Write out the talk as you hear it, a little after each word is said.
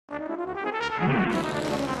World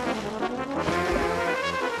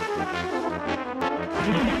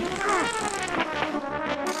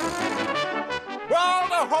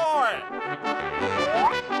Ahoy!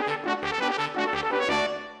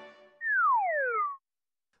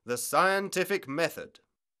 The scientific method.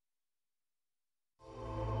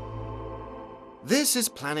 This is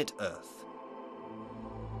planet Earth.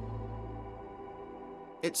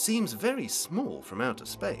 It seems very small from outer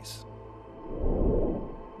space.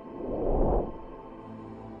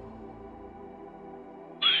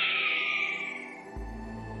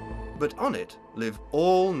 But on it live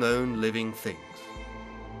all known living things.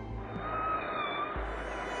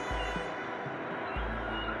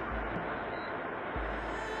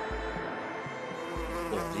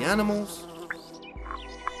 All the animals,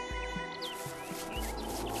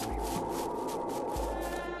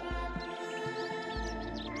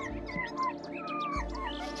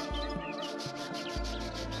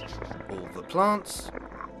 all the plants,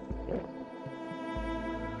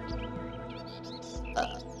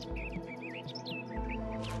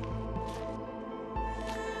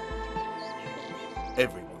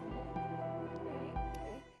 everyone.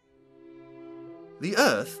 The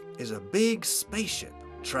Earth is a big spaceship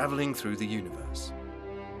traveling through the universe.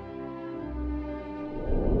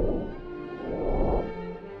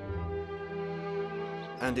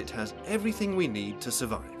 And it has everything we need to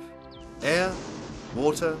survive: air,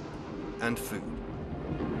 water, and food.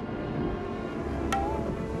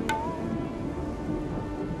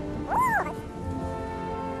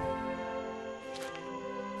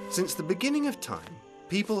 Since the beginning of time,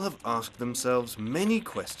 people have asked themselves many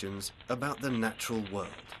questions about the natural world.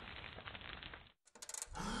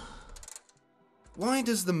 Why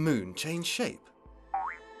does the moon change shape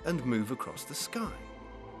and move across the sky?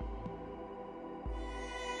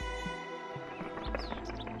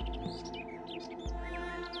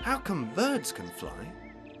 How come birds can fly,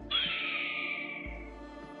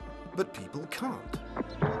 but people can't?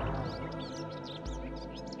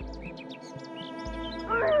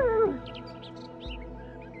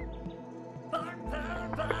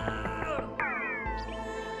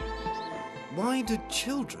 Why do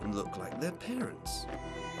children look like their parents?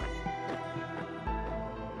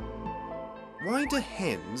 Why do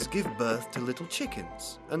hens give birth to little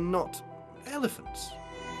chickens and not elephants?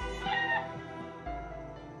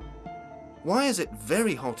 Why is it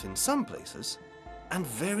very hot in some places and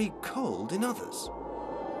very cold in others?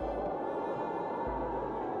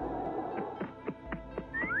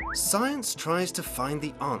 Science tries to find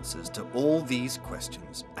the answers to all these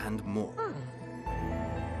questions and more.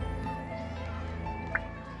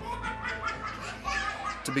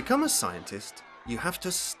 To become a scientist, you have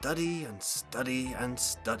to study and study and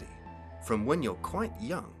study from when you're quite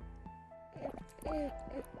young.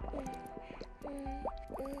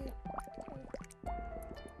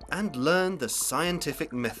 And learn the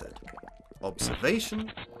scientific method: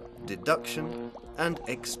 observation, deduction, and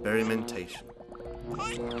experimentation.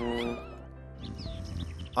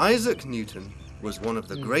 Isaac Newton was one of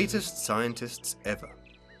the greatest scientists ever.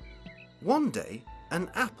 One day,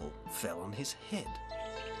 an apple fell on his head.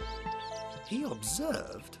 He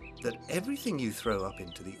observed that everything you throw up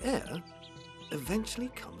into the air eventually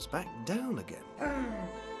comes back down again.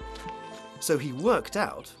 So he worked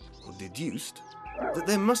out, or deduced, that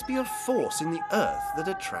there must be a force in the earth that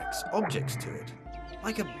attracts objects to it,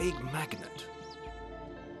 like a big magnet.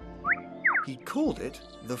 He called it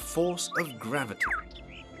the force of gravity.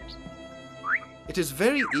 It is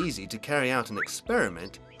very easy to carry out an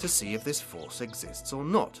experiment to see if this force exists or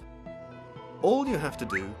not. All you have to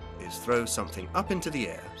do is throw something up into the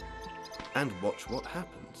air and watch what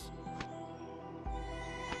happens.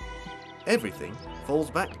 Everything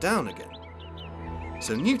falls back down again.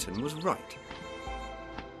 So Newton was right.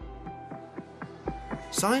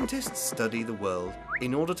 Scientists study the world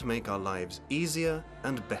in order to make our lives easier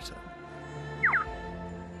and better.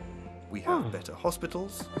 We have better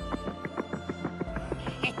hospitals.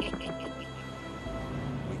 We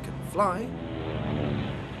can fly.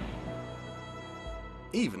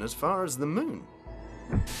 Even as far as the moon.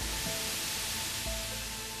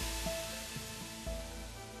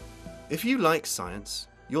 If you like science,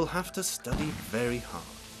 you'll have to study very hard.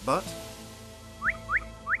 But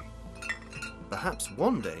perhaps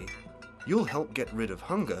one day you'll help get rid of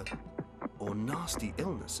hunger or nasty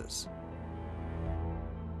illnesses.